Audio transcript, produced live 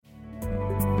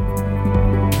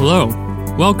Hello,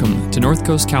 welcome to North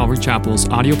Coast Calvary Chapel's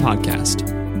audio podcast.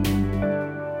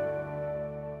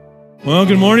 Well,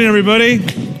 good morning, everybody.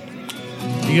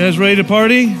 You guys ready to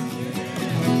party?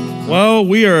 Well,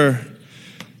 we are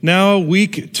now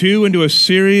week 2 into a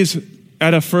series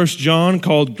out of 1 John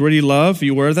called Gritty Love. Are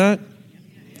you aware of that?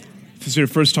 If this is your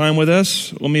first time with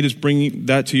us, let me just bring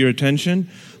that to your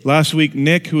attention. Last week,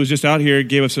 Nick, who was just out here,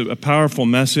 gave us a powerful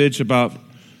message about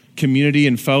community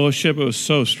and fellowship. It was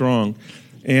so strong.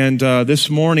 And this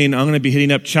morning, I'm going to be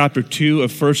hitting up chapter 2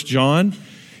 of 1 John.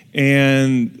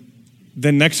 And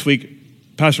then next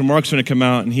week, Pastor Mark's going to come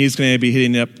out, and he's going to be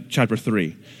hitting up chapter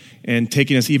 3 and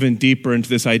taking us even deeper into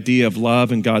this idea of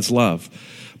love and God's love.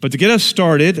 But to get us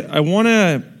started, I want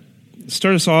to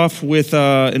start us off with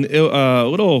a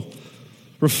little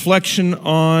reflection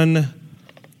on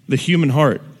the human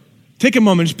heart. Take a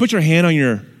moment, just put your hand on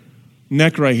your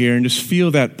neck right here and just feel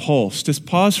that pulse. Just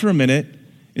pause for a minute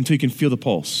until you can feel the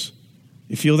pulse.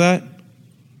 You feel that? Isn't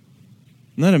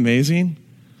that amazing?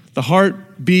 The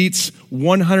heart beats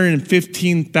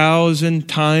 115,000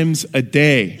 times a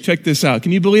day. Check this out.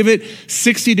 Can you believe it?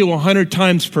 60 to 100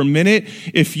 times per minute.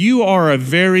 If you are a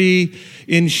very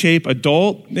in shape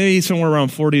adult, maybe somewhere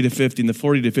around 40 to 50, in the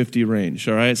 40 to 50 range,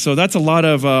 all right? So that's a lot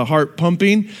of heart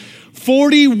pumping.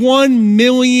 41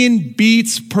 million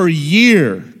beats per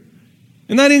year.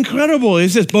 Isn't that incredible?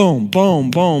 It's just boom,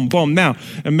 boom, boom, boom. Now,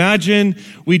 imagine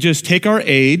we just take our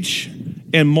age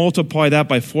and multiply that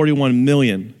by 41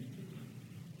 million.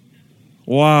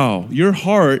 Wow, your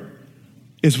heart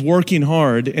is working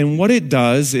hard, and what it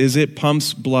does is it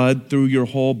pumps blood through your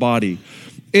whole body.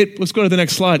 Let's go to the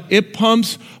next slide. It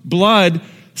pumps blood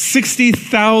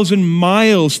 60,000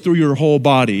 miles through your whole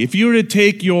body. If you were to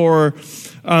take your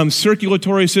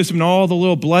circulatory system and all the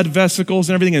little blood vesicles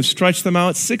and everything and stretch them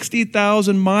out,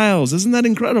 60,000 miles. Isn't that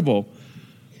incredible?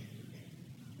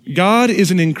 God is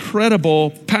an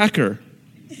incredible packer.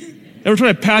 Ever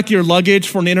try to pack your luggage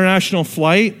for an international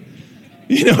flight?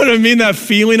 You know what I mean? That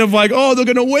feeling of like, oh, they're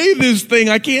going to weigh this thing.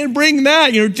 I can't bring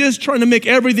that. You're just trying to make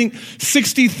everything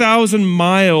 60,000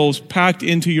 miles packed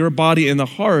into your body, and the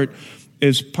heart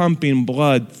is pumping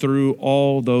blood through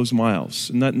all those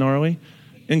miles. Isn't that gnarly?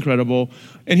 Incredible.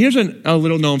 And here's a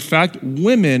little known fact.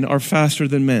 Women are faster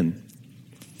than men.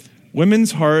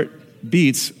 Women's heart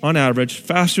beats, on average,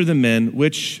 faster than men,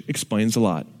 which explains a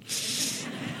lot.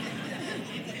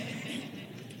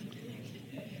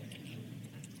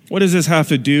 What does this have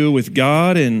to do with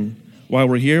God and why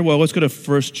we're here? Well, let's go to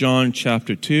 1 John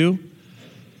chapter 2.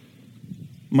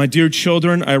 My dear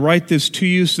children, I write this to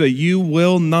you so that you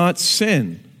will not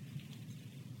sin.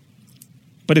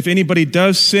 But if anybody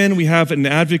does sin, we have an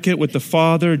advocate with the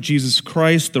Father, Jesus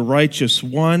Christ, the righteous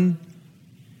one.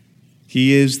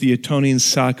 He is the atoning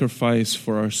sacrifice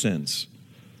for our sins.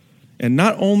 And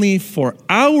not only for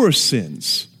our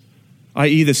sins,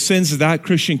 i.e. the sins of that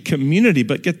Christian community,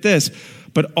 but get this,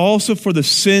 but also for the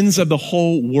sins of the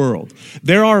whole world.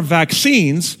 There are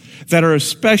vaccines that are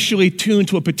especially tuned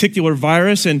to a particular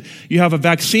virus, and you have a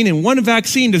vaccine, and one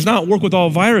vaccine does not work with all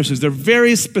viruses. They're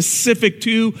very specific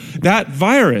to that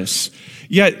virus.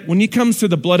 Yet, when it comes to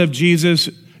the blood of Jesus,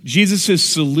 Jesus'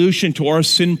 solution to our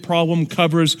sin problem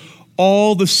covers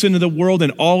all the sin of the world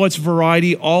and all its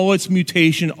variety, all its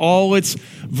mutation, all its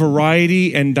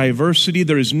variety and diversity.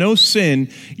 There is no sin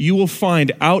you will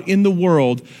find out in the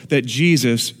world that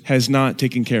Jesus has not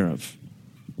taken care of.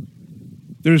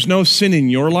 There's no sin in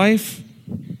your life.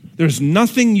 There's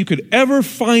nothing you could ever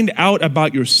find out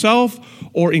about yourself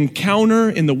or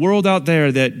encounter in the world out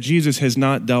there that Jesus has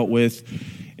not dealt with.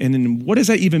 And then what does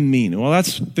that even mean? Well,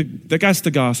 that's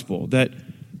the gospel, that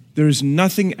there's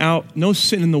nothing no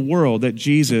sin in the world that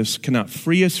Jesus cannot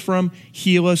free us from,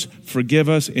 heal us, forgive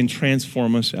us, and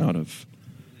transform us out of.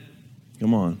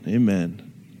 Come on,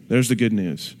 amen. There's the good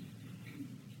news.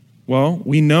 Well,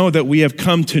 we know that we have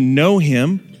come to know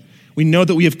him. We know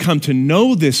that we have come to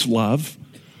know this love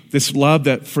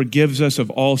that forgives us of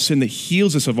all sin, that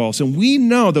heals us of all sin. We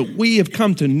know that we have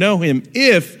come to know him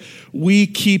if we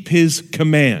keep his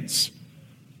commands.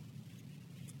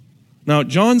 Now,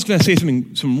 John's going to say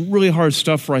some really hard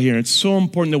stuff right here, and it's so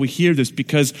important that we hear this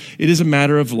because it is a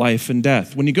matter of life and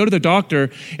death. When you go to the doctor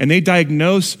and they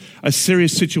diagnose a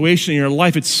serious situation in your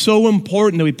life, it's so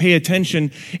important that we pay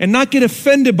attention and not get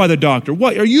offended by the doctor.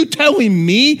 What, are you telling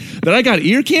me that I got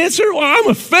ear cancer? Well, I'm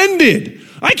offended.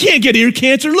 I can't get ear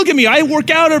cancer. Look at me. I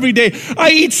work out every day. I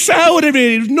eat salad every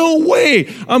day. There's no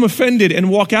way I'm offended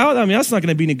and walk out. I mean, that's not going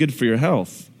to be any good for your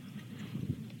health.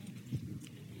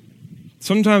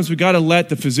 Sometimes we got to let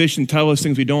the physician tell us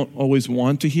things we don't always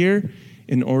want to hear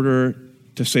in order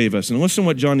to save us. And listen to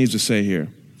what John needs to say here.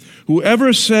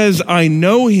 Whoever says, I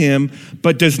know him,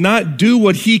 but does not do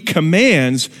what he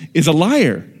commands is a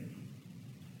liar.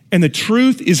 And the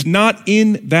truth is not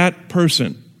in that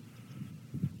person.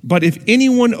 But if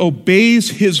anyone obeys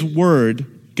his word,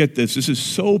 get this is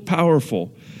so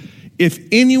powerful. If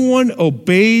anyone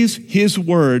obeys his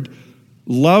word,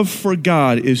 love for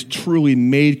God is truly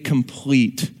made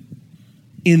complete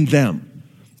in them.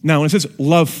 Now, when it says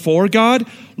love for God,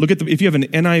 look at if you have an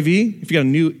NIV, if you got a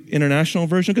New International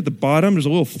Version, look at the bottom. There's a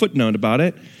little footnote about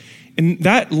it. And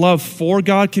that love for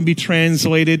God can be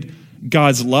translated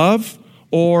God's love,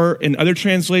 or in other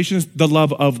translations, the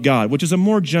love of God, which is a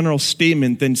more general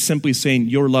statement than simply saying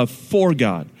your love for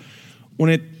God.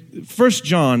 When 1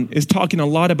 John is talking a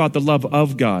lot about the love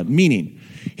of God, meaning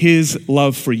his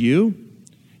love for you,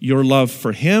 your love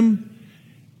for him,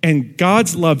 and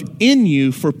God's love in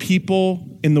you for people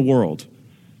in the world.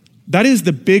 That is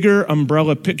the bigger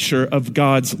umbrella picture of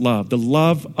God's love, the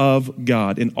love of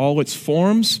God in all its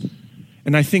forms.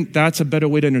 And I think that's a better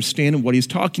way to understand what he's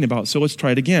talking about. So let's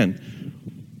try it again.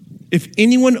 If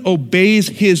anyone obeys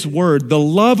his word, the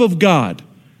love of God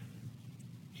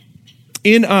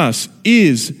in us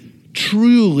is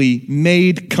truly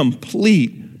made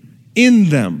complete in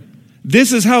them.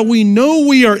 This is how we know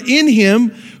we are in him.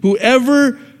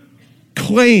 Whoever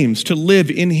claims to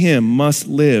live in him must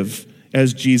live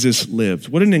as Jesus lived.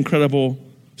 What an incredible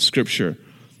scripture.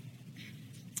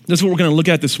 This is what we're going to look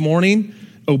at this morning.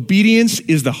 Obedience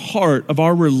is the heart of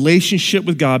our relationship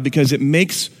with God because it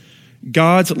makes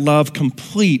God's love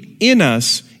complete in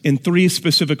us in three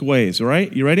specific ways, all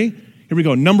right? You ready? Here we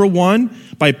go. Number one,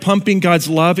 by pumping God's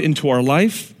love into our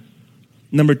life.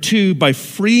 Number two, by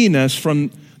freeing us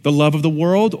from the love of the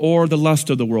world or the lust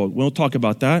of the world. We'll talk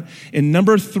about that. And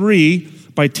number three,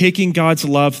 by taking God's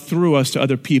love through us to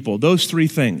other people. Those three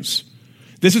things.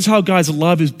 This is how God's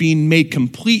love is being made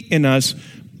complete in us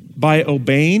by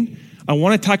obeying. I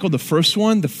want to tackle the first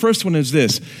one. The first one is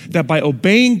this, that by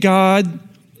obeying God,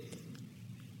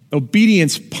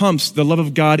 obedience pumps the love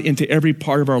of God into every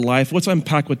part of our life. Let's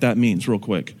unpack what that means real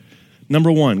quick.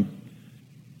 Number one,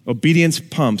 obedience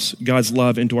pumps God's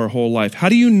love into our whole life. How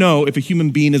do you know if a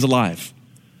human being is alive?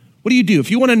 What do you do? If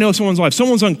you want to know someone's alive,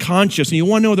 someone's unconscious and you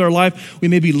want to know they're alive, we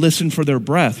maybe listen for their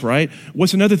breath, right?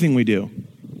 What's another thing we do?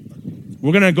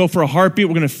 We're going to go for a heartbeat.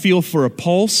 We're going to feel for a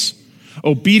pulse.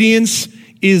 Obedience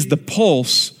is the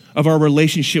pulse of our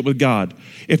relationship with God.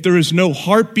 If there is no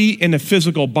heartbeat in a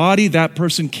physical body, that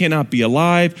person cannot be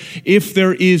alive. If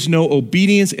there is no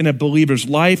obedience in a believer's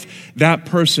life, that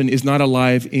person is not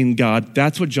alive in God.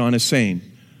 That's what John is saying.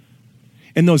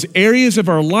 In those areas of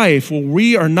our life where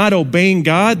we are not obeying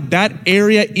God, that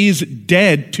area is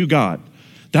dead to God.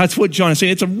 That's what John is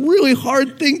saying. It's a really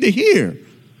hard thing to hear.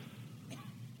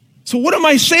 So what am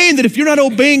I saying? That if you're not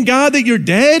obeying God, that you're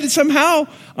dead somehow?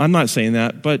 I'm not saying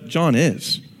that, but John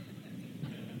is.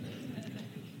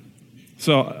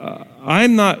 So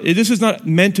this is not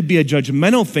meant to be a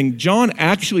judgmental thing. John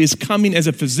actually is coming as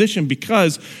a physician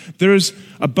because there's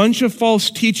a bunch of false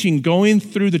teaching going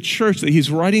through the church that he's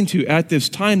writing to at this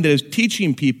time that is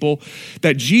teaching people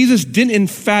that Jesus didn't in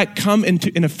fact come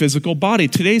in a physical body.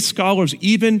 Today's scholars,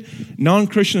 even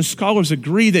non-Christian scholars,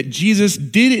 agree that Jesus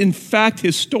did in fact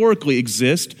historically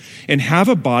exist and have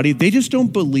a body. They just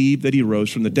don't believe that he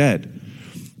rose from the dead.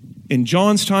 In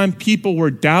John's time, people were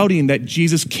doubting that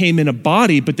Jesus came in a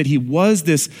body, but that he was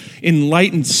this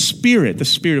enlightened spirit, the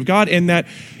Spirit of God, and that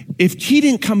if he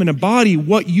didn't come in a body,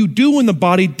 what you do in the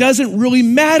body doesn't really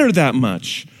matter that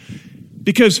much.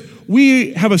 Because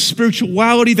we have a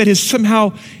spirituality that has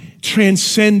somehow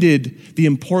transcended the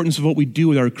importance of what we do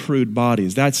with our crude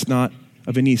bodies. That's not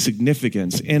of any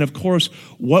significance. And of course,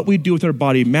 what we do with our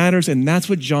body matters, and that's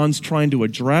what John's trying to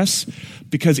address,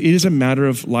 because it is a matter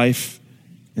of life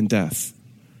and death.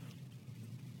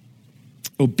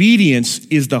 Obedience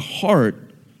is the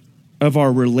heart of our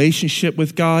relationship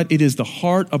with God. It is the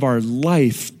heart of our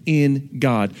life in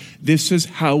God. This is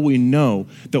how we know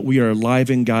that we are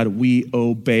alive in God. We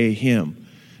obey him.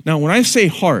 Now, when I say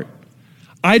heart,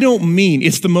 I don't mean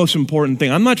it's the most important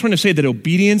thing. I'm not trying to say that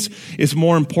obedience is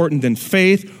more important than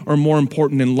faith or more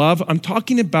important than love. I'm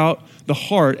talking about the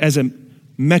heart as a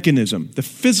mechanism, the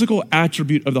physical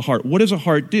attribute of the heart. What does a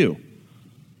heart do?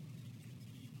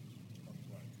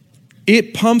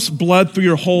 It pumps blood through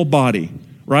your whole body,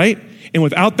 right? And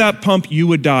without that pump, you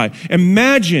would die.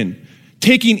 Imagine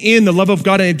taking in the love of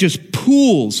God and it just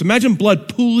pools. Imagine blood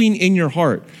pooling in your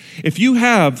heart. If you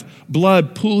have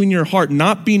blood pooling in your heart,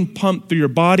 not being pumped through your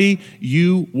body,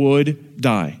 you would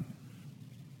die.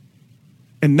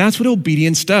 And that's what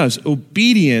obedience does.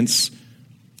 Obedience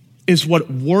is what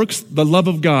works the love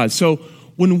of God. So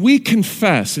When we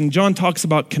confess, and John talks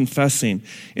about confessing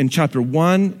in chapter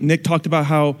 1, Nick talked about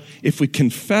how if we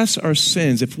confess our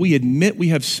sins, if we admit we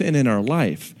have sin in our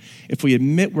life, if we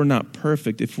admit we're not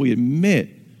perfect, if we admit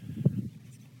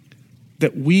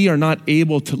that we are not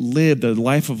able to live the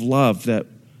life of love that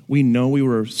we know we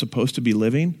were supposed to be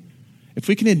living, if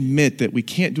we can admit that we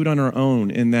can't do it on our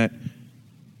own and that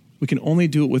we can only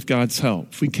do it with God's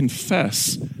help, if we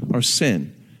confess our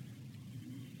sin,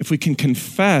 if we can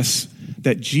confess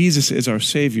that Jesus is our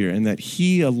Savior and that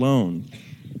He alone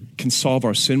can solve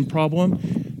our sin problem,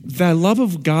 that love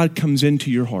of God comes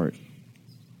into your heart.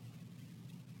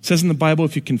 It says in the Bible,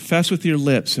 if you confess with your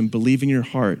lips and believe in your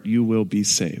heart, you will be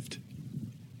saved.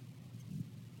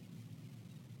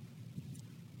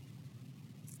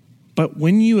 But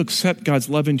when you accept God's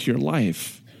love into your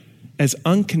life, as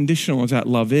unconditional as that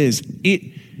love is, it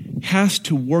has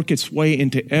to work its way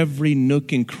into every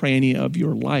nook and cranny of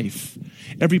your life,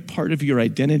 every part of your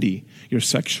identity, your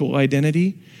sexual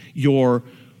identity, your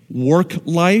work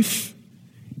life,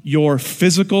 your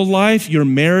physical life, your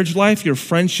marriage life, your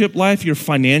friendship life, your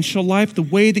financial life, the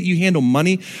way that you handle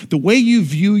money, the way you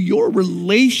view your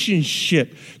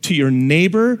relationship to your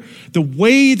neighbor, the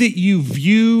way that you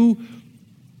view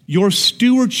your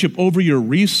stewardship over your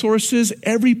resources,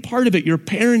 every part of it, your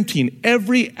parenting,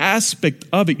 every aspect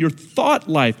of it, your thought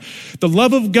life. The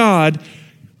love of God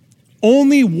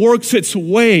only works its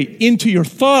way into your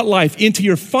thought life, into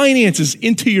your finances,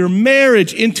 into your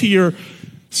marriage, into your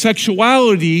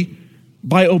sexuality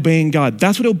by obeying God.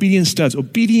 That's what obedience does.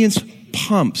 Obedience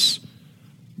pumps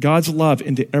God's love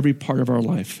into every part of our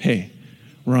life. Hey,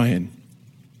 Ryan,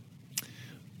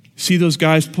 see those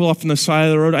guys pull off on the side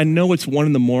of the road? I know it's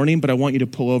 1 a.m, but I want you to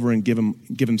pull over and give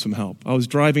them some help. I was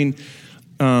driving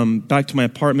back to my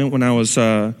apartment when I was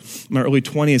in my early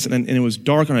 20s, and it was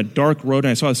dark on a dark road,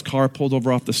 and I saw this car pulled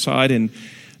over off the side, and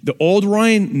the old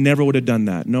Ryan never would have done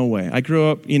that. No way. I grew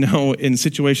up, in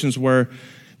situations where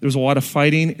there was a lot of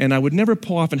fighting, and I would never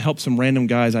pull off and help some random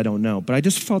guys I don't know. But I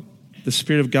just felt the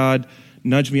Spirit of God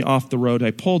nudge me off the road.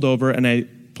 I pulled over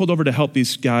to help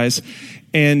these guys.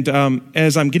 And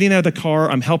as I'm getting out of the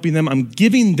car, I'm helping them. I'm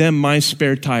giving them my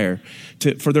spare tire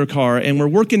for their car. And we're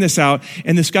working this out.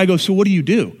 And this guy goes, so what do you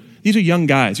do? These are young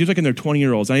guys. He's like in their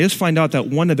 20-year-olds. And I just find out that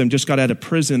one of them just got out of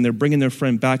prison. They're bringing their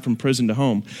friend back from prison to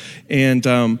home. And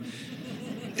I'm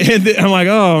like,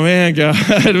 oh, man, God,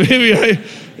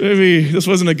 maybe this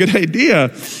wasn't a good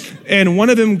idea. And one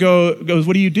of them goes,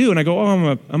 what do you do? And I go,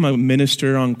 oh, I'm a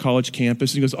minister on college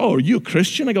campus. And he goes, oh, are you a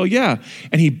Christian? I go, yeah.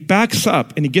 And he backs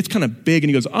up and he gets kind of big and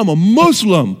he goes, I'm a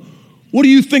Muslim. What do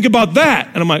you think about that?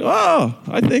 And I'm like, oh,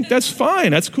 I think that's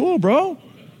fine. That's cool, bro.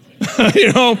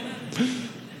 I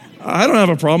don't have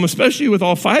a problem, especially with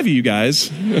all 5 of you guys.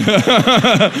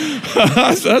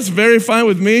 That's very fine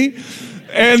with me.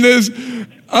 And this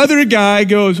other guy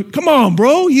goes, come on,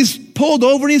 bro. He's pulled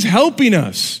over and he's helping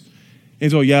us.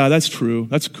 And he's like, yeah, that's true.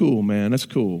 That's cool, man. That's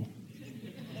cool.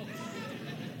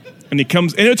 And he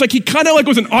comes, and it's like he kind of like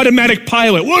was an automatic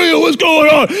pilot. What's going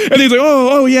on? And he's like,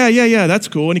 oh, yeah, that's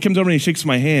cool. And he comes over and he shakes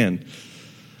my hand.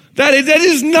 That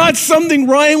is not something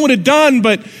Ryan would have done,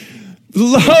 but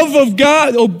love of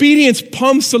God, obedience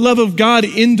pumps the love of God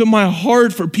into my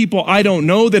heart for people I don't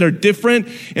know that are different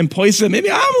in places that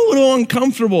maybe I'm a little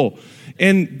uncomfortable.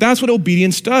 And that's what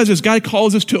obedience does, is God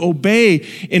calls us to obey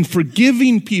in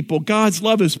forgiving people. God's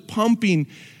love is pumping,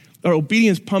 or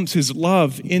obedience pumps His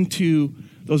love into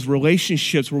those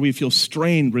relationships where we feel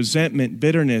strain, resentment,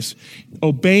 bitterness.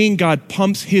 Obeying God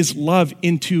pumps His love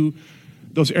into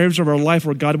those areas of our life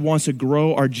where God wants to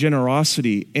grow our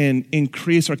generosity and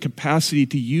increase our capacity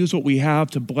to use what we have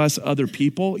to bless other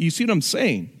people. You see what I'm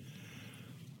saying?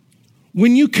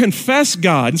 When you confess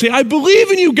God and say, I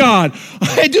believe in you, God.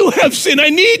 I do have sin. I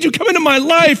need you. Come into my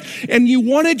life. And you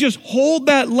want to just hold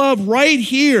that love right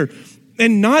here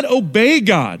and not obey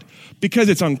God because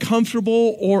it's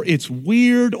uncomfortable or it's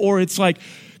weird or it's like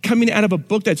coming out of a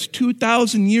book that's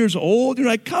 2,000 years old. You're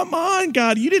like, come on,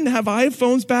 God. You didn't have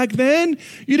iPhones back then.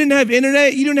 You didn't have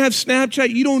internet. You didn't have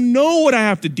Snapchat. You don't know what I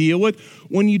have to deal with.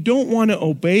 When you don't want to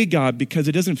obey God because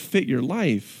it doesn't fit your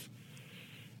life,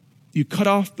 you cut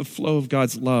off the flow of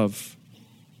God's love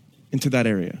into that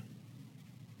area.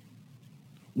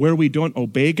 Where we don't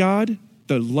obey God,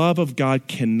 the love of God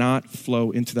cannot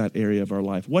flow into that area of our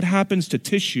life. What happens to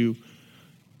tissue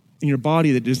in your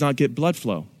body that does not get blood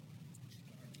flow?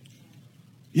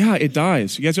 Yeah, it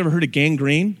dies. You guys ever heard of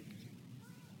gangrene?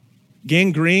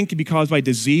 Gangrene can be caused by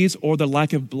disease or the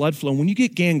lack of blood flow. When you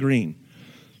get gangrene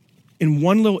in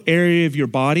one little area of your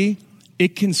body,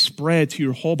 it can spread to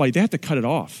your whole body. They have to cut it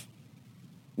off.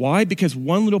 Why? Because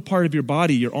one little part of your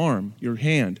body, your arm, your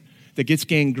hand, that gets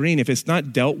gangrene, if it's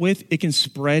not dealt with, it can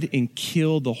spread and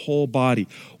kill the whole body.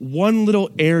 One little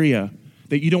area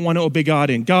that you don't want to obey God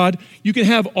in. God, you can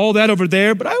have all that over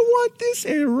there, but I want this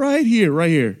area right here, right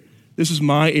here. This is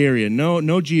my area.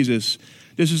 No, Jesus.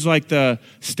 This is like the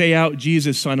stay out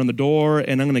Jesus sign on the door,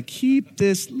 and I'm going to keep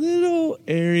this little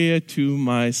area to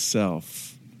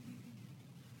myself.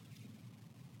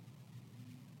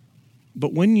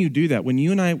 But when you do that, when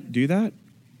you and I do that,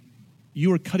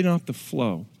 you are cutting off the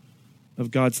flow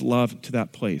of God's love to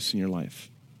that place in your life.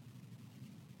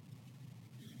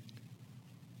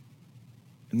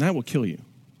 And that will kill you.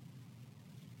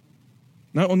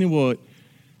 Not only will it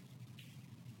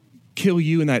kill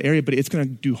you in that area, but it's going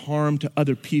to do harm to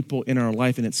other people in our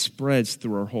life, and it spreads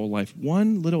through our whole life.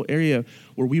 One little area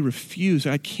where we refuse,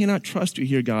 I cannot trust you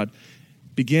here, God,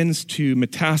 begins to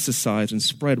metastasize and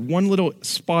spread. One little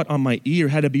spot on my ear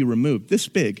had to be removed, this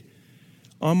big,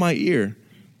 on my ear,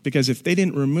 because if they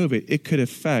didn't remove it, it could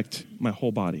affect my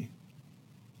whole body.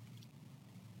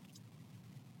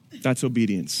 That's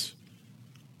obedience.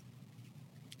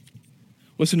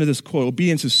 Listen to this quote.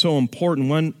 Obedience is so important.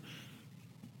 One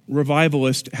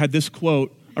revivalist had this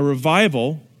quote: a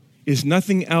revival is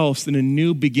nothing else than a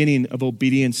new beginning of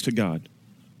obedience to God.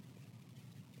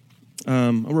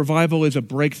 A revival is a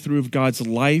breakthrough of God's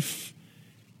life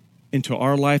into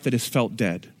our life that has felt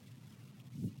dead.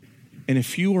 And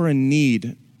if you are in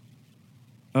need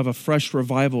of a fresh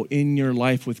revival in your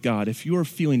life with God, if you are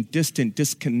feeling distant,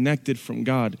 disconnected from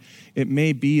God, it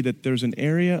may be that there's an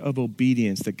area of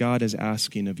obedience that God is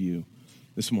asking of you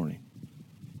this morning.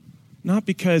 Not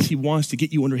because he wants to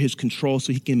get you under his control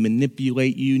so he can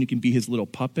manipulate you and you can be his little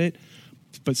puppet,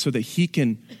 but so that he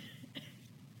can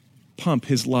pump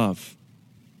his love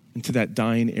into that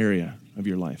dying area of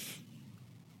your life.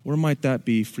 Where might that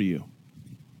be for you?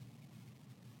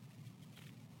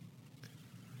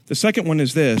 The second one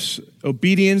is this: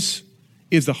 obedience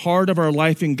is the heart of our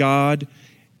life in God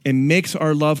and makes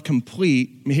our love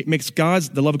complete, makes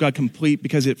the love of God complete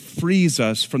because it frees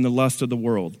us from the lust of the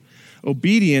world.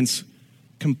 Obedience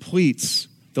completes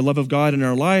the love of God in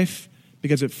our life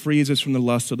because it frees us from the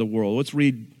lust of the world. Let's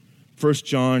read 1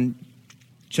 John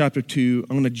chapter 2.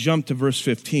 I'm going to jump to verse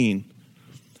 15.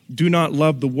 Do not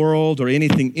love the world or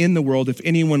anything in the world. If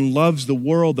anyone loves the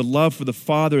world, the love for the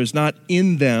Father is not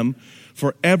in them.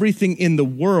 For everything in the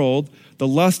world, the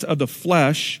lust of the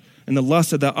flesh and the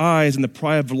lust of the eyes and the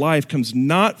pride of life comes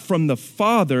not from the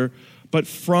Father, but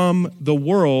from the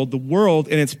world. The world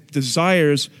and its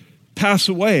desires pass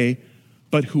away,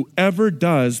 but whoever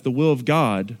does the will of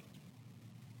God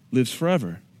lives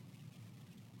forever.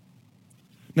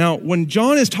 Now, when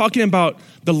John is talking about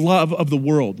the love of the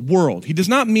world, he does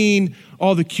not mean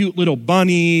all the cute little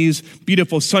bunnies,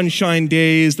 beautiful sunshine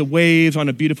days, the waves on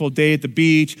a beautiful day at the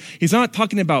beach. He's not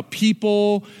talking about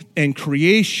people and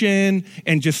creation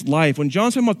and just life. When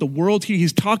John's talking about the world here,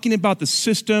 he's talking about the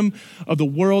system of the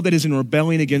world that is in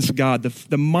rebellion against God, the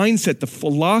mindset, the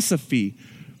philosophy,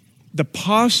 the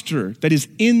posture that is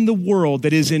in the world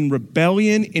that is in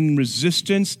rebellion, in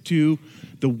resistance to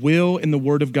the will and the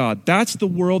word of God. That's the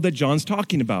world that John's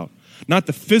talking about. Not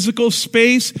the physical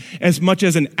space as much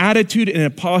as an attitude and a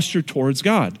posture towards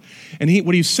God. And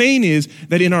what he's saying is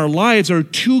that in our lives there are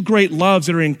two great loves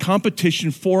that are in competition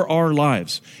for our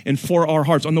lives and for our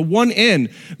hearts. On the one end,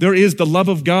 there is the love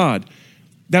of God,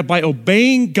 that by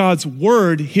obeying God's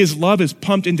word, his love is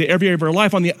pumped into every area of our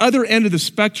life. On the other end of the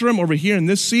spectrum, over here in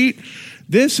this seat,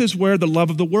 this is where the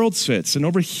love of the world sits. And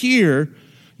over here,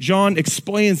 John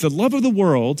explains the love of the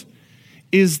world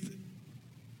is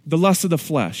the lust of the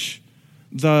flesh,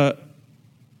 the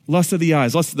lust of the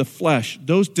eyes, lust of the flesh,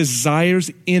 those desires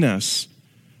in us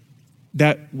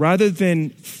that rather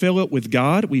than fill it with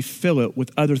God, we fill it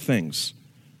with other things.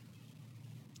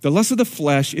 The lust of the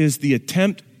flesh is the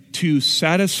attempt to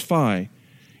satisfy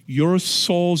your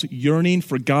soul's yearning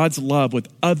for God's love with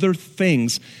other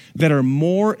things that are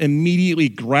more immediately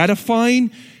gratifying,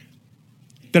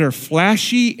 that are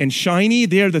flashy and shiny.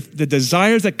 They are the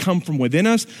desires that come from within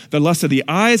us. The lust of the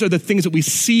eyes are the things that we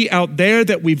see out there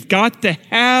that we've got to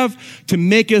have to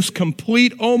make us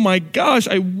complete. Oh my gosh,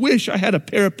 I wish I had a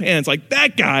pair of pants like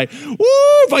that guy. Woo,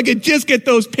 if I could just get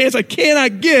those pants. I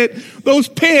cannot get those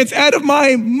pants out of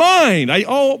my mind.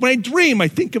 When I dream, I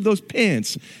think of those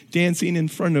pants dancing in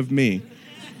front of me.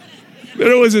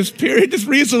 There was this period just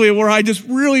recently where I just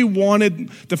really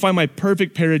wanted to find my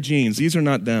perfect pair of jeans. These are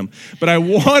not them, but I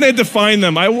wanted to find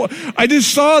them. I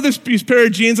just saw this pair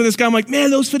of jeans and this guy, I'm like, man,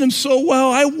 those fit him so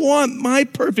well. I want my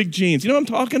perfect jeans. You know what I'm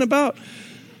talking about?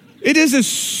 It is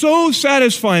just so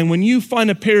satisfying when you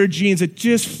find a pair of jeans that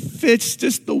just fits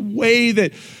just the way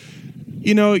that,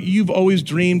 you've always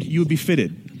dreamed you would be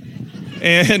fitted.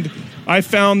 And I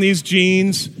found these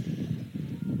jeans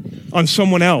on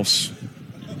someone else.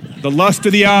 The lust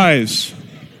of the eyes.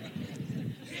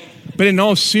 But in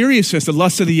all seriousness, the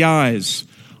lust of the eyes.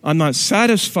 I'm not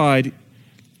satisfied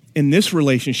in this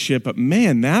relationship, but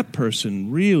man, that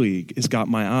person really has got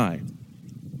my eye.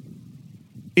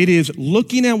 It is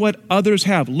looking at what others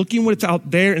have, looking what's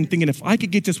out there and thinking, if I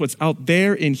could get just what's out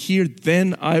there and here,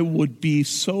 then I would be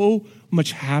so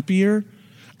much happier.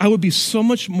 I would be so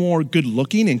much more good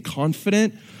looking and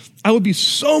confident. I would be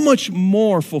so much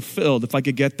more fulfilled if I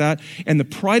could get that. And the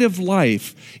pride of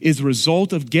life is the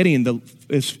result of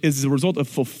is the result of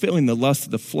fulfilling the lust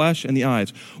of the flesh and the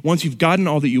eyes. Once you've gotten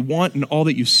all that you want and all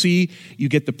that you see, you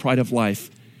get the pride of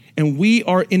life. And we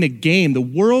are in a game. The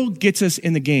world gets us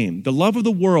in the game. The love of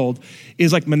the world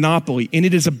is like Monopoly, and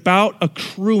it is about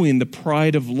accruing the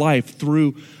pride of life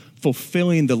through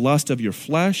fulfilling the lust of your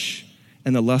flesh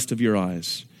and the lust of your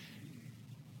eyes.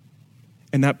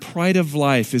 And that pride of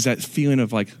life is that feeling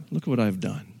of like, look at what I've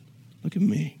done. Look at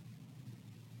me.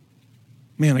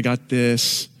 Man, I got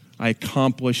this. I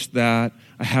accomplished that.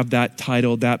 I have that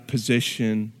title, that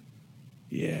position.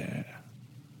 Yeah.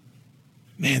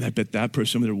 Man, I bet that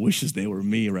person there wishes they were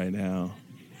me right now.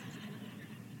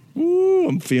 Ooh,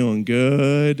 I'm feeling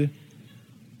good.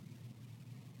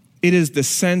 It is the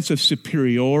sense of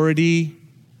superiority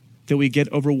that we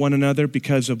get over one another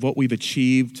because of what we've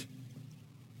achieved.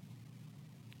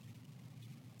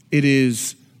 It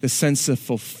is the sense of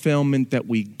fulfillment that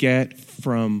we get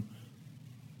from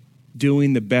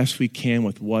doing the best we can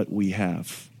with what we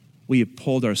have. We have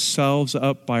pulled ourselves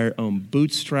up by our own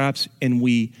bootstraps, and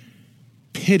we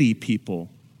pity people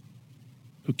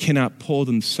who cannot pull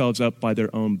themselves up by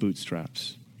their own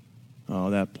bootstraps. Oh,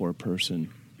 that poor person.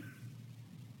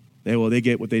 They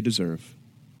get what they deserve.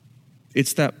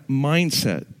 It's that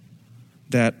mindset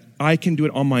that I can do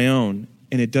it on my own,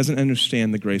 and it doesn't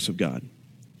understand the grace of God.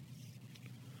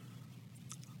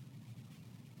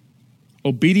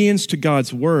 Obedience to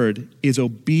God's word is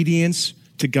obedience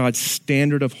to God's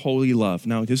standard of holy love.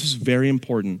 Now, this is very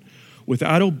important.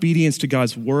 Without obedience to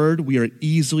God's word, we are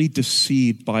easily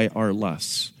deceived by our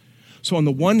lusts. So on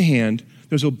the one hand,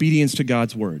 there's obedience to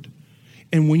God's word.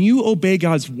 And when you obey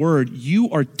God's word,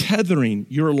 you are tethering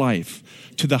your life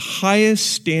to the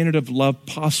highest standard of love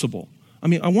possible. I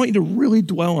mean, I want you to really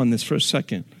dwell on this for a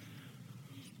second.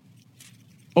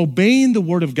 Obeying the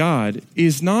word of God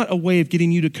is not a way of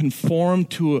getting you to conform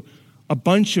to a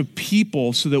bunch of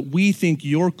people so that we think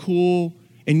you're cool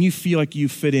and you feel like you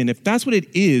fit in. If that's what it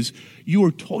is, you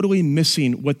are totally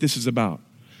missing what this is about.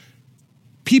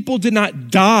 People did not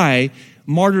die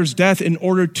martyr's death in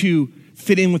order to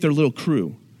fit in with their little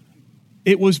crew.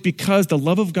 It was because the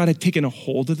love of God had taken a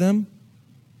hold of them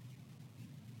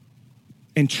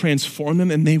and transformed them,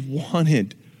 and they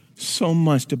wanted so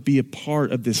much to be a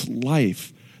part of this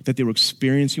life that they were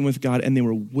experiencing with God, and they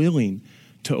were willing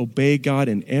to obey God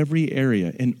in every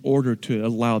area in order to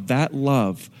allow that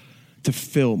love to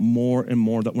fill more and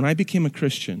more. That when I became a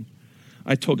Christian,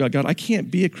 I told God, I can't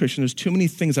be a Christian. There's too many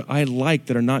things that I like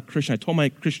that are not Christian. I told my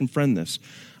Christian friend this.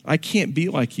 I can't be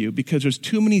like you because there's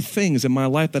too many things in my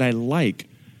life that I like,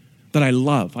 that I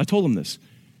love. I told him this,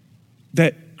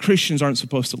 that Christians aren't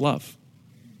supposed to love.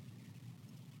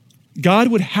 God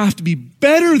would have to be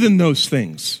better than those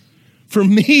things for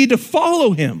me to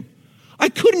follow him. I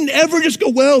couldn't ever just go,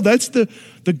 well, that's the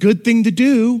good thing to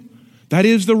do. That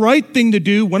is the right thing to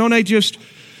do. Why don't I just,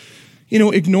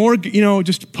 ignore,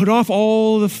 just put off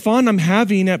all the fun I'm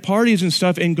having at parties and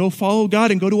stuff and go follow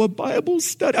God and go to a Bible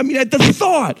study. I mean, the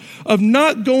thought of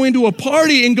not going to a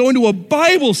party and going to a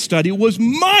Bible study was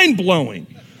mind-blowing.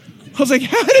 I was like,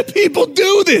 how do people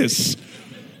do this?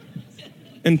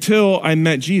 Until I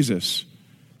met Jesus.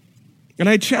 And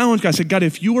I challenged God. I said, God,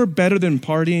 if you are better than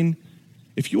partying,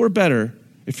 if you are better,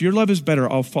 if your love is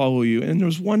better, I'll follow you. And there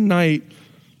was one night,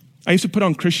 I used to put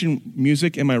on Christian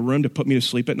music in my room to put me to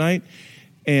sleep at night,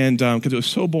 and because it was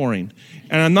so boring.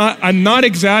 And I'm not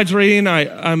exaggerating.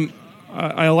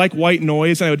 I like white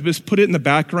noise, and I would just put it in the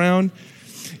background.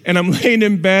 And I'm laying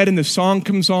in bed, and the song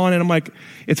comes on, and I'm like,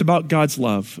 it's about God's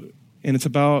love, and it's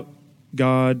about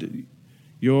God.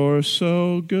 You're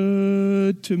so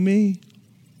good to me.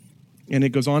 And it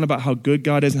goes on about how good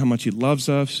God is and how much he loves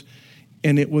us.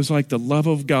 And it was like the love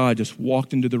of God just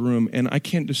walked into the room. And I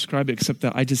can't describe it except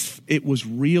that it was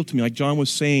real to me. Like John was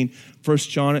saying, 1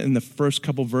 John in the first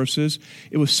couple verses,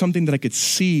 it was something that I could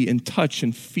see and touch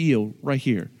and feel right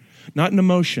here. Not an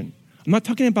emotion. I'm not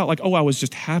talking about like, I was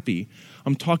just happy.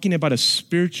 I'm talking about a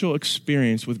spiritual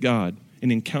experience with God,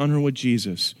 an encounter with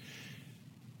Jesus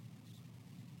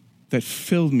that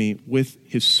filled me with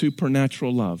his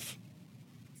supernatural love.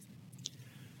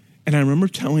 And I remember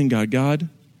telling God, God,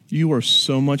 you are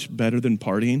so much better than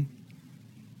partying.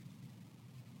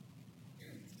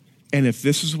 And if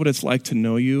this is what it's like to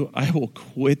know you, I will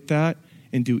quit that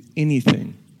and do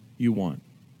anything you want.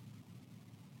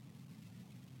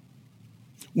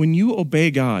 When you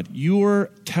obey God, you are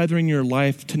tethering your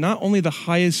life to not only the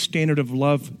highest standard of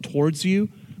love towards you,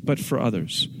 but for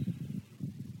others.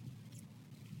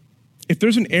 If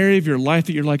there's an area of your life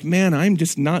that you're like, man, I'm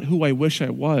just not who I wish I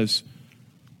was,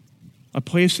 a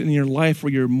place in your life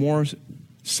where you're more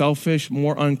selfish,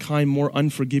 more unkind, more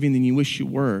unforgiving than you wish you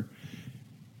were,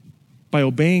 by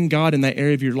obeying God in that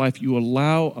area of your life, you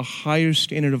allow a higher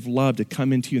standard of love to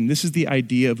come into you. And this is the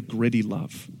idea of gritty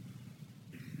love.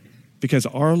 Because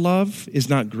our love is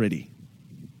not gritty.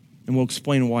 And we'll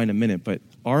explain why in a minute. But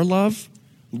our love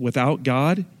without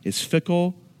God is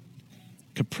fickle,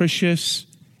 capricious,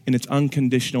 and it's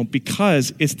unconditional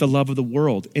because it's the love of the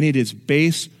world. And it is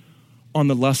based on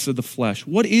the lust of the flesh.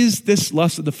 What is this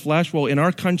lust of the flesh? Well, in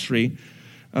our country,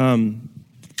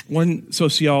 one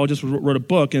sociologist wrote a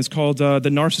book, and it's called The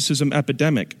Narcissism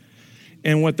Epidemic.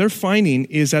 And what they're finding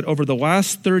is that over the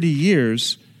last 30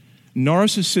 years,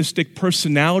 narcissistic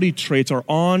personality traits are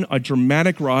on a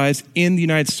dramatic rise in the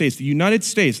United States. The United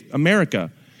States, America,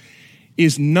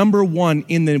 is number one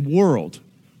in the world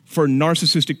for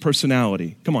narcissistic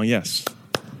personality. Come on, yes.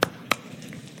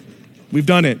 We've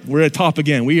done it. We're at the top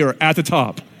again. We are at the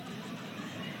top.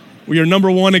 We are number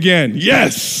one again.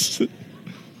 Yes.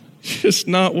 Just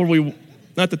not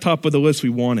the top of the list we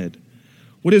wanted.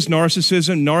 What is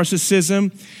narcissism?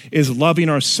 Narcissism is loving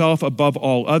ourselves above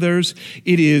all others.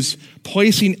 It is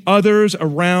placing others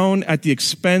around at the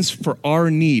expense for our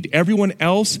need. Everyone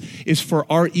else is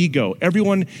for our ego.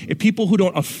 People who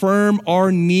don't affirm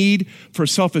our need for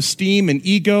self-esteem and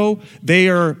ego, they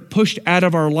are pushed out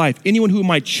of our life. Anyone who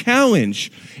might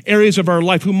challenge areas of our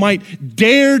life, who might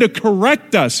dare to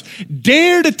correct us,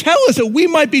 dare to tell us that we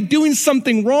might be doing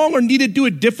something wrong or need to do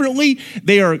it differently,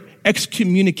 they are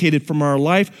excommunicated from our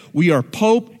life. We are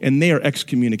Pope and they are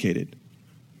excommunicated.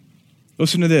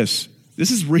 Listen to this. This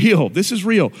is real. This is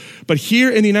real. But here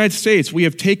in the United States, we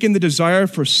have taken the desire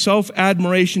for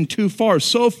self-admiration too far,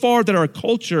 so far that our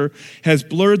culture has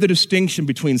blurred the distinction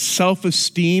between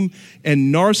self-esteem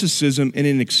and narcissism in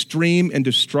an extreme and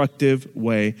destructive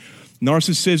way.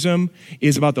 Narcissism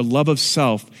is about the love of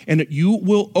self, and you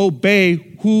will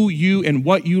obey who you and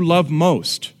what you love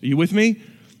most. Are you with me?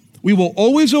 We will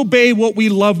always obey what we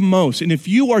love most. And if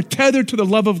you are tethered to the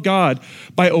love of God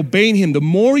by obeying him, the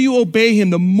more you obey him,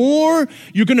 the more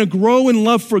you're going to grow in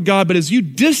love for God. But as you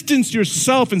distance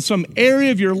yourself in some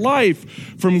area of your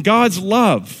life from God's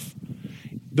love,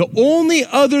 the only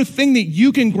other thing that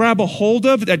you can grab a hold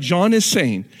of that John is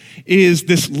saying is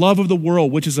this love of the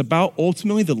world, which is about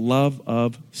ultimately the love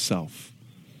of self.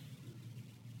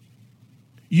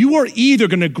 You are either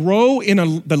going to grow in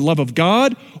the love of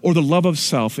God or the love of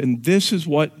self. And this is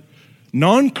what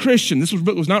non-Christian, this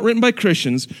was not written by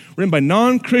Christians, written by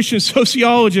non-Christian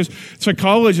sociologists,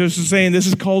 psychologists are saying this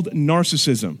is called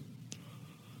narcissism.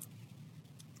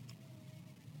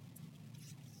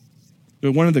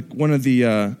 But one of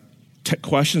the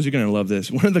questions, you're going to love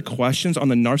this. One of the questions on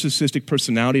the narcissistic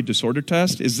personality disorder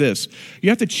test is this. You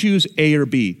have to choose A or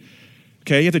B.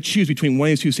 Okay, you have to choose between one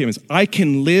of these two statements. I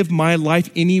can live my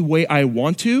life any way I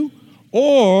want to,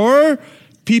 or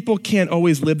people can't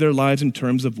always live their lives in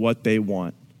terms of what they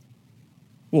want.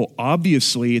 Well,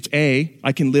 obviously it's A,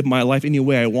 I can live my life any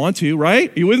way I want to, right?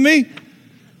 Are you with me?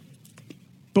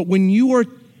 But when you are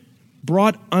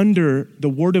brought under the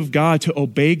word of God to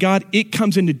obey God, it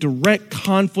comes into direct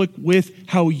conflict with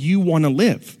how you want to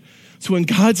live. So when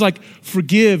God's like,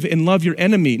 forgive and love your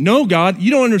enemy. No, God, you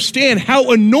don't understand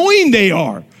how annoying they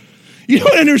are. You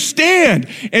don't understand.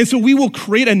 And so we will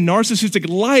create a narcissistic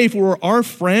life where our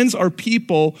friends are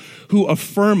people who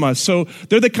affirm us. So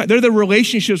they're the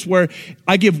relationships where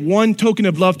I give one token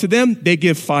of love to them, they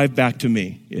give 5 back to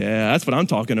me. Yeah, that's what I'm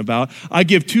talking about. I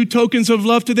give 2 tokens of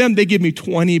love to them, they give me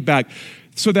 20 back.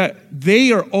 So that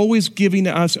they are always giving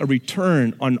us a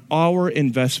return on our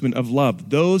investment of love.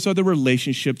 Those are the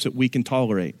relationships that we can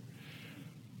tolerate.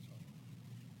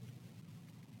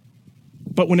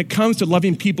 But when it comes to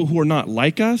loving people who are not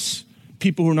like us,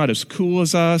 people who are not as cool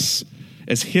as us,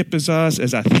 as hip as us,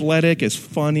 as athletic, as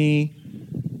funny,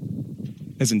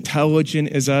 as intelligent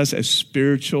as us, as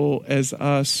spiritual as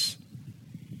us,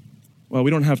 well, we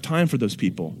don't have time for those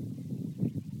people.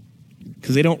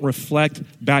 Because they don't reflect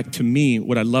back to me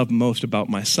what I love most about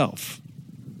myself.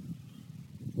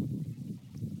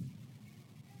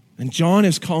 And John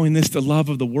is calling this the love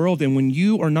of the world. And when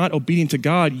you are not obedient to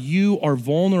God, you are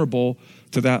vulnerable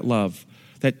to that love.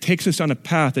 that takes us on a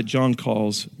path that John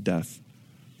calls death.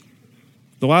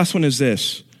 The last one is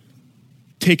this: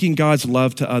 taking God's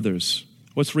love to others.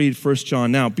 Let's read 1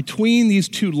 John now. Between these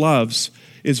two loves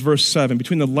is verse 7.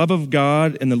 Between the love of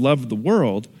God and the love of the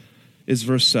world is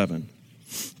verse 7.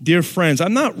 Dear friends,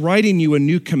 I'm not writing you a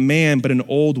new command, but an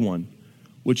old one,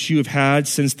 which you have had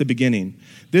since the beginning.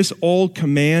 This old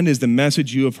command is the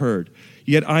message you have heard.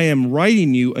 Yet I am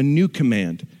writing you a new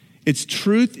command. Its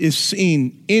truth is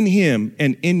seen in him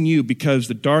and in you, because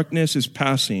the darkness is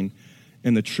passing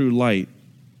and the true light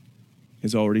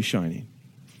is already shining.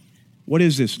 What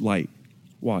is this light?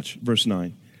 Watch, verse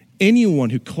 9. Anyone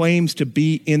who claims to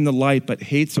be in the light but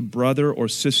hates a brother or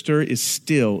sister is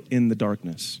still in the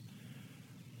darkness.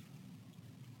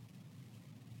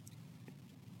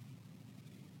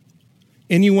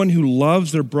 Anyone who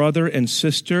loves their brother and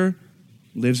sister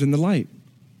lives in the light,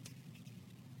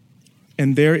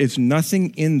 and there is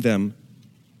nothing in them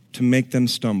to make them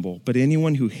stumble. But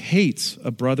anyone who hates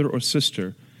a brother or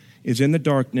sister is in the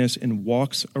darkness and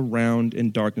walks around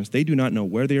in darkness. They do not know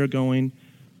where they are going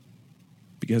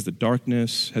because the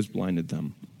darkness has blinded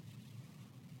them.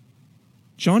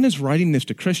 John is writing this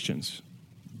to Christians,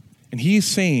 and he's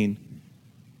saying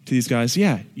to these guys,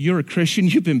 yeah, you're a Christian,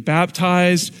 you've been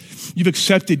baptized, you've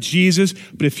accepted Jesus,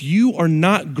 but if you are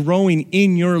not growing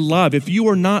in your love, if you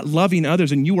are not loving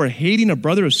others and you are hating a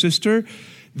brother or sister,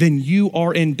 then you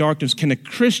are in darkness. Can a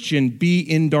Christian be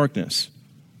in darkness?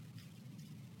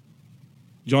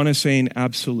 John is saying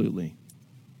absolutely.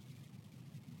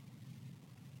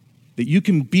 That you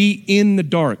can be in the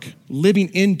dark, living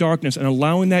in darkness and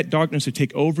allowing that darkness to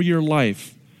take over your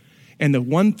life. And the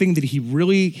one thing that he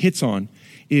really hits on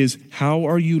is, how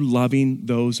are you loving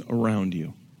those around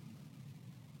you?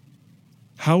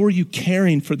 How are you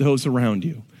caring for those around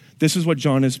you? This is what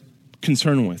John is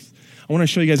concerned with. I want to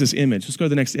show you guys this image. Let's go to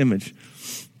the next image.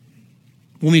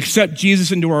 When we accept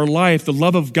Jesus into our life, the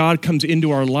love of God comes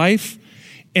into our life.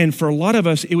 And for a lot of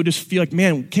us, it would just feel like,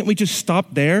 man, can't we just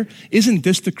stop there? Isn't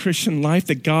this the Christian life,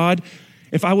 that God,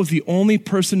 if I was the only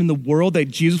person in the world, that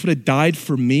Jesus would have died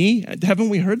for me? Haven't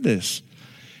we heard this?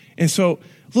 And so,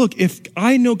 look, if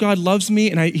I know God loves me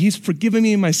and he's forgiven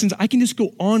me of my sins, I can just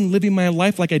go on living my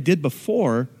life like I did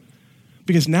before,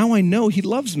 because now I know he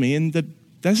loves me. And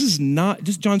this is not,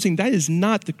 just John saying, that is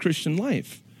not the Christian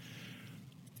life.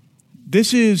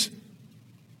 This is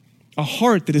a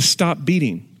heart that has stopped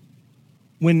beating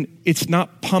when it's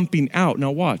not pumping out.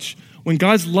 Now watch, when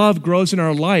God's love grows in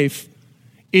our life,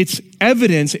 it's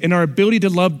evidence in our ability to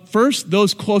love first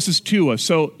those closest to us.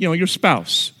 So, your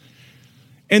spouse.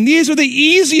 And these are the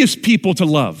easiest people to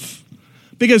love,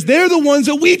 because they're the ones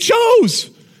that we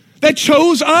chose, that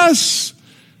chose us.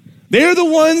 They're the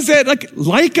ones that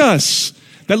like us,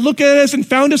 that look at us and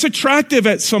found us attractive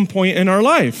at some point in our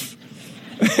life.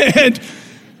 And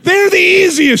they're the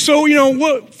easiest. So,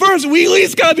 first, we at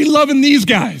least got to be loving these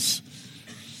guys.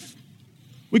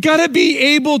 We got to be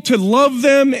able to love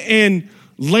them and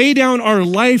lay down our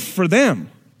life for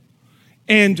them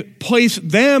and place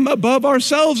them above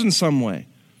ourselves in some way.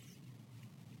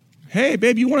 Hey,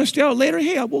 babe, you want to stay out later?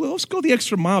 Hey, well, let's go the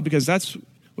extra mile because that's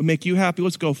what make you happy.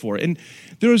 Let's go for it. And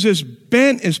there's this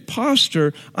bent, this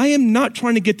posture. I am not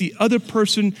trying to get the other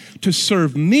person to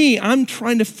serve me. I'm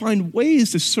trying to find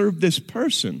ways to serve this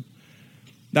person.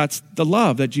 That's the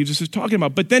love that Jesus is talking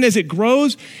about. But then as it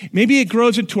grows, maybe it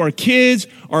grows into our kids,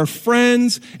 our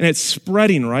friends, and it's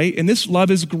spreading, right? And this love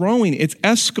is growing. It's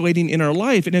escalating in our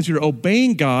life. And as you're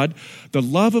obeying God, the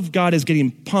love of God is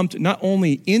getting pumped not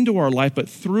only into our life, but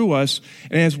through us.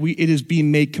 And as it is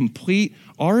being made complete,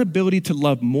 our ability to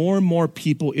love more and more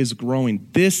people is growing.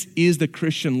 This is the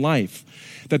Christian life.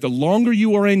 That the longer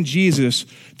you are in Jesus,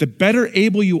 the better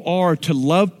able you are to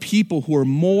love people who are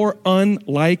more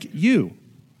unlike you.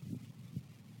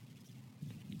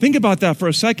 Think about that for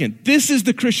a second. This is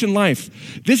the Christian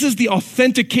life. This is the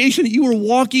authentication that you are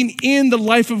walking in the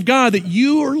life of God, that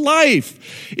your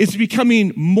life is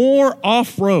becoming more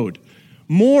off-road,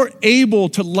 more able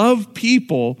to love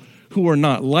people who are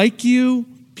not like you,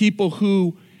 people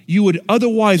who you would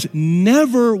otherwise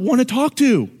never want to talk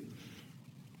to.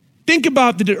 Think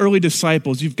about the early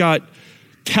disciples. You've got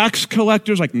tax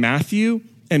collectors like Matthew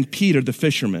and Peter, the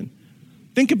fisherman.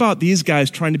 Think about these guys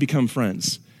trying to become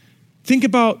friends. Think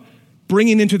about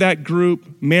bringing into that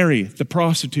group Mary, the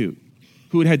prostitute,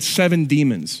 who had had 7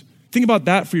 demons. Think about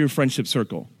that for your friendship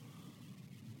circle.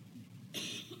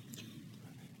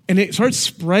 And it starts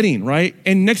spreading, right?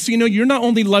 And next thing you know, you're not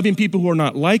only loving people who are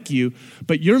not like you,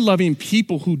 but you're loving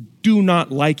people who do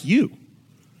not like you.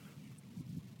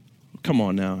 Come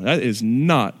on now, that is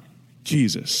not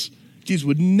Jesus. Jesus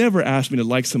would never ask me to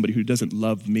like somebody who doesn't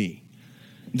love me.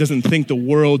 doesn't think the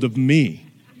world of me.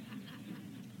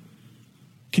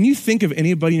 Can you think of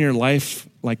anybody in your life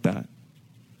like that?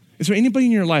 Is there anybody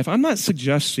in your life? I'm not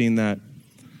suggesting that,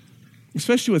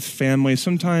 especially with family,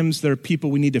 sometimes there are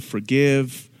people we need to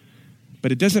forgive,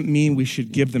 but it doesn't mean we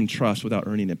should give them trust without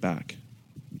earning it back.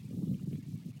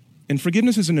 And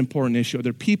forgiveness is an important issue. Are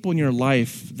there people in your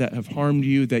life that have harmed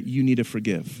you that you need to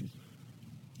forgive?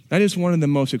 That is one of the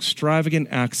most extravagant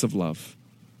acts of love.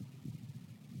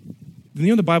 You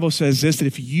know, the Bible says this, that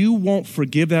if you won't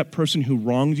forgive that person who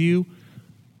wronged you,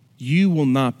 you will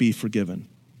not be forgiven.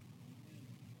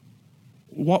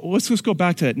 Let's just go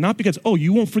back to that. Not because,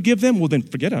 you won't forgive them? Well, then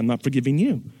forget it. I'm not forgiving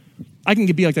you. I can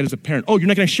be like that as a parent. You're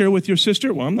not going to share with your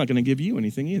sister? Well, I'm not going to give you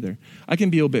anything either. I can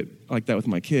be a little bit like that with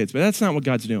my kids, but that's not what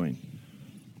God's doing.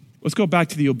 Let's go back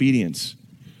to the obedience.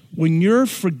 When you're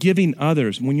forgiving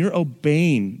others, when you're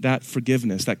obeying that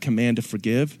forgiveness, that command to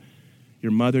forgive,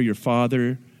 your mother, your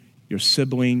father, your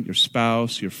sibling, your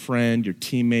spouse, your friend, your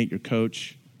teammate, your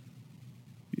coach,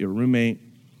 your roommate,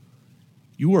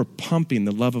 you are pumping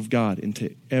the love of God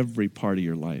into every part of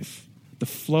your life. The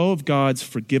flow of God's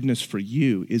forgiveness for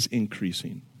you is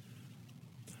increasing.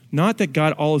 Not that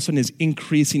God all of a sudden is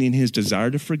increasing in his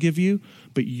desire to forgive you,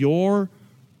 but your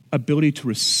ability to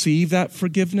receive that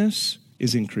forgiveness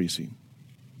is increasing.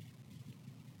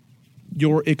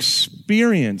 Your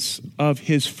experience of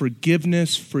his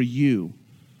forgiveness for you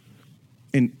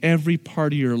in every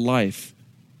part of your life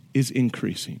is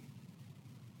increasing.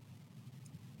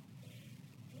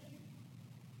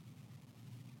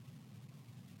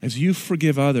 As you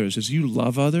forgive others, as you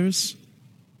love others,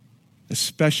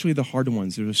 especially the hard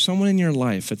ones, there's someone in your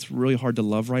life that's really hard to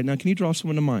love right now. Can you draw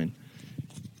someone to mind?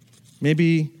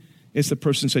 Maybe it's the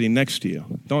person sitting next to you.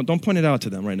 Don't point it out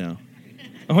to them right now.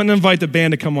 I want to invite the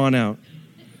band to come on out.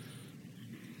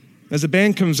 As the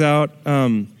band comes out,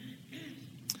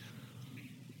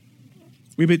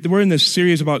 we're in this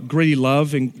series about gritty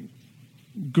love, and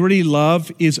gritty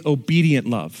love is obedient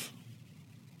love.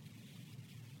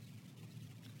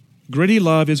 Gritty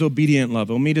love is obedient love.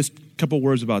 Let me just a couple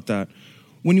words about that.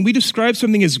 When we describe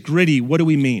something as gritty, what do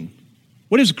we mean?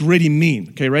 What does gritty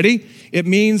mean? Okay, ready? It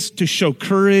means to show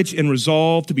courage and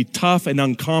resolve, to be tough and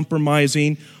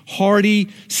uncompromising,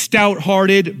 hardy,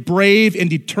 stout-hearted, brave, and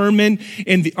determined.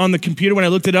 On the computer, when I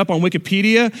looked it up on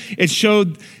Wikipedia, it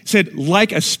said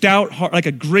like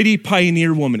a gritty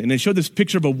pioneer woman. And it showed this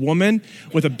picture of a woman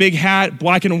with a big hat,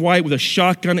 black and white, with a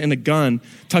shotgun and a gun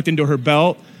tucked into her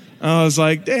belt. I was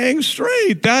like, dang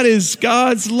straight, that is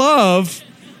God's love.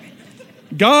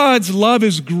 God's love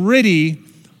is gritty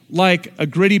like a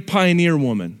gritty pioneer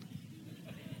woman.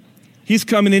 He's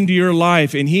coming into your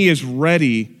life and he is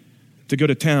ready to go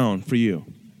to town for you.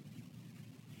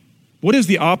 What is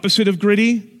the opposite of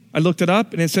gritty? I looked it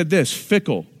up and it said this: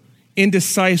 fickle,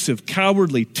 indecisive,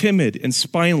 cowardly, timid, and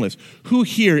spineless. Who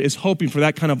here is hoping for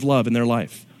that kind of love in their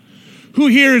life? Who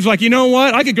here is like, you know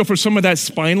what? I could go for some of that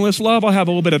spineless love. I'll have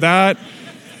a little bit of that.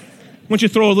 Why don't you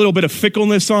throw a little bit of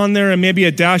fickleness on there and maybe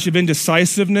a dash of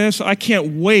indecisiveness? I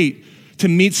can't wait to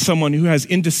meet someone who has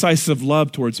indecisive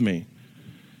love towards me.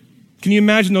 Can you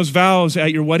imagine those vows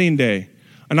at your wedding day?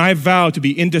 And I vow to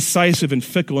be indecisive and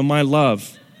fickle in my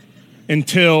love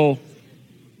until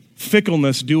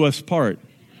fickleness do us part.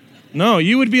 No,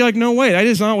 you would be like, no way, that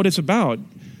is not what it's about.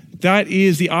 That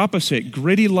is the opposite.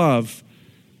 Gritty love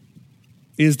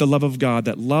is the love of God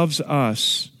that loves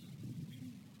us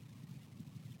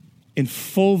in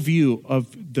full view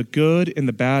of the good and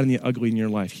the bad and the ugly in your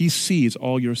life. He sees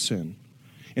all your sin.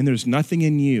 And there's nothing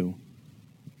in you,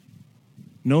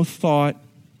 no thought,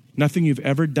 nothing you've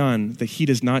ever done that he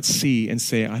does not see and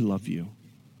say, I love you.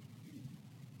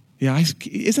 Yeah,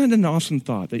 isn't it an awesome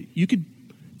thought that you could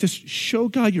just show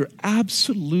God your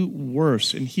absolute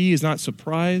worst and he is not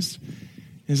surprised?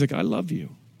 And he's like, I love you.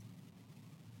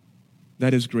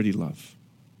 That is gritty love.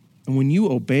 And when you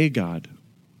obey God,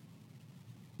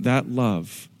 that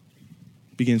love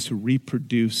begins to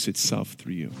reproduce itself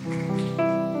through you.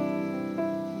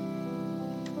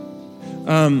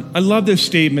 I love this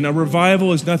statement. A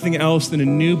revival is nothing else than a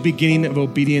new beginning of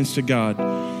obedience to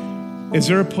God. Is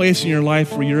there a place in your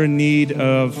life where you're in need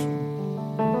of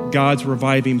God's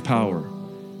reviving power?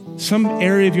 Some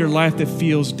area of your life that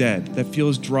feels dead, that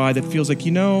feels dry, that feels like,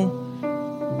 I'm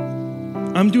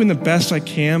doing the best I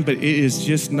can, but it is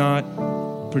just not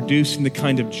producing the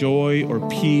kind of joy or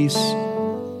peace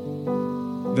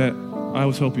that I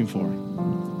was hoping for.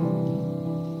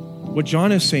 What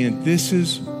John is saying, this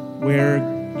is where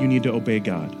you need to obey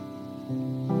God.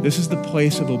 This is the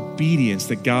place of obedience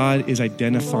that God is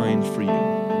identifying for you.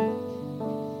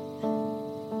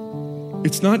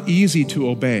 It's not easy to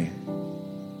obey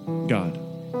God.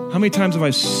 How many times have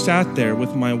I sat there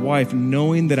with my wife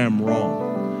knowing that I'm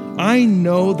wrong? I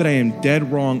know that I am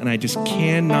dead wrong, and I just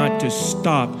cannot just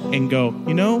stop and go,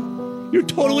 you're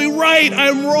totally right.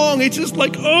 I'm wrong. It's just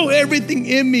like, everything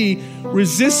in me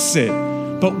resists it.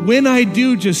 But when I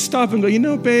do just stop and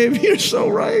go, babe, you're so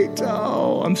right.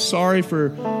 Oh, I'm sorry for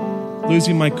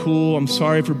losing my cool. I'm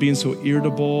sorry for being so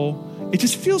irritable. It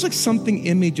just feels like something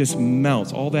in me just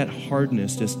melts. All that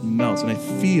hardness just melts, and I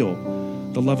feel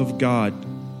the love of God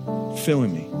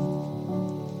filling me.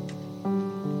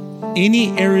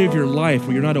 Any area of your life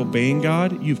where you're not obeying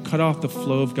God, you've cut off the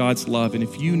flow of God's love. And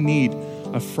if you need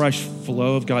a fresh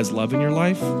flow of God's love in your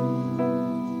life,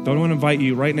 don't want to invite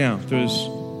you right now.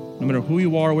 No matter who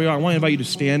you are, where you are, I want to invite you to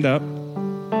stand up.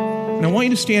 And I want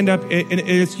you to stand up, and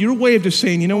it's your way of just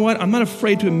saying, you know what? I'm not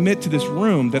afraid to admit to this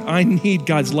room that I need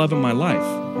God's love in my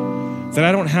life, that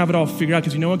I don't have it all figured out.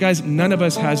 Because you know what, guys? None of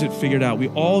us has it figured out. We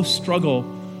all struggle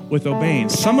with obeying.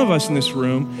 Some of us in this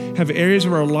room have areas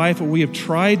of our life where we have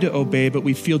tried to obey, but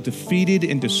we feel defeated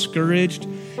and discouraged.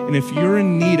 And if you're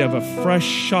in need of a fresh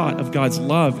shot of God's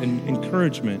love and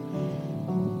encouragement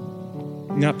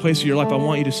in that place of your life, I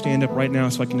want you to stand up right now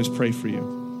so I can just pray for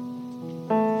you.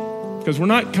 Because we're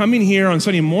not coming here on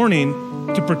Sunday morning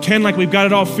to pretend like we've got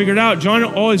it all figured out. John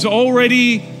has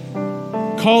already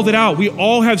called it out. We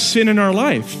all have sin in our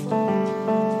life.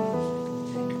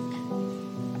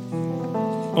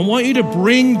 I want you to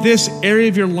bring this area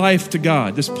of your life to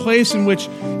God, this place in which,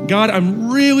 God,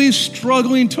 I'm really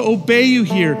struggling to obey you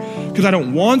here because I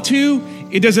don't want to.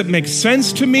 It doesn't make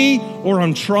sense to me, or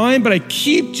I'm trying, but I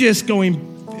keep just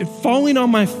falling on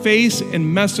my face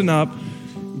and messing up.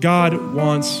 God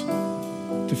wants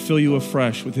to fill you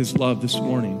afresh with his love this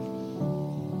morning.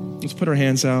 Let's put our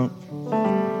hands out.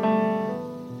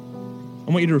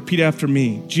 I want you to repeat after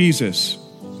me. Jesus,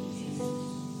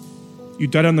 you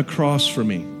died on the cross for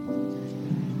me.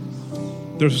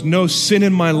 There's no sin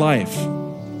in my life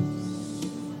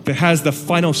that has the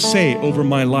final say over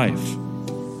my life.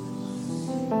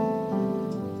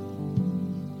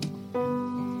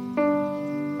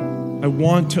 I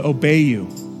want to obey you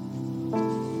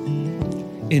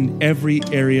in every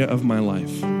area of my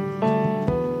life.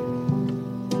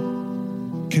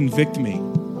 Convict me.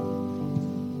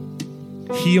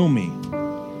 Heal me.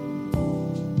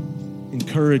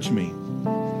 Encourage me.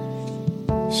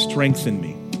 Strengthen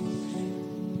me.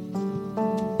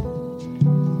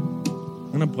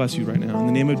 I'm going to bless you right now. In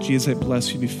the name of Jesus, I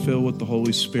bless you. Be filled with the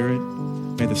Holy Spirit.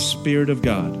 May the Spirit of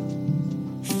God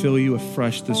fill you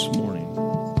afresh this morning.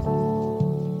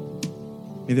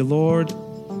 May the Lord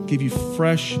give you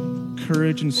fresh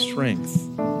courage and strength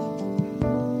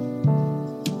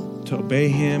to obey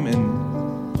him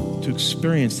and to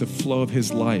experience the flow of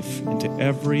his life into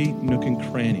every nook and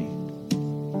cranny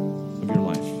of your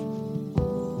life.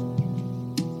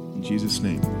 In Jesus'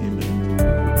 name, amen.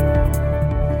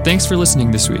 Thanks for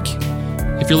listening this week.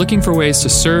 If you're looking for ways to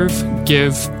serve,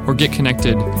 give, or get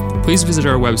connected, please visit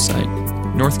our website,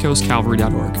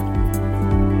 northcoastcalvary.org.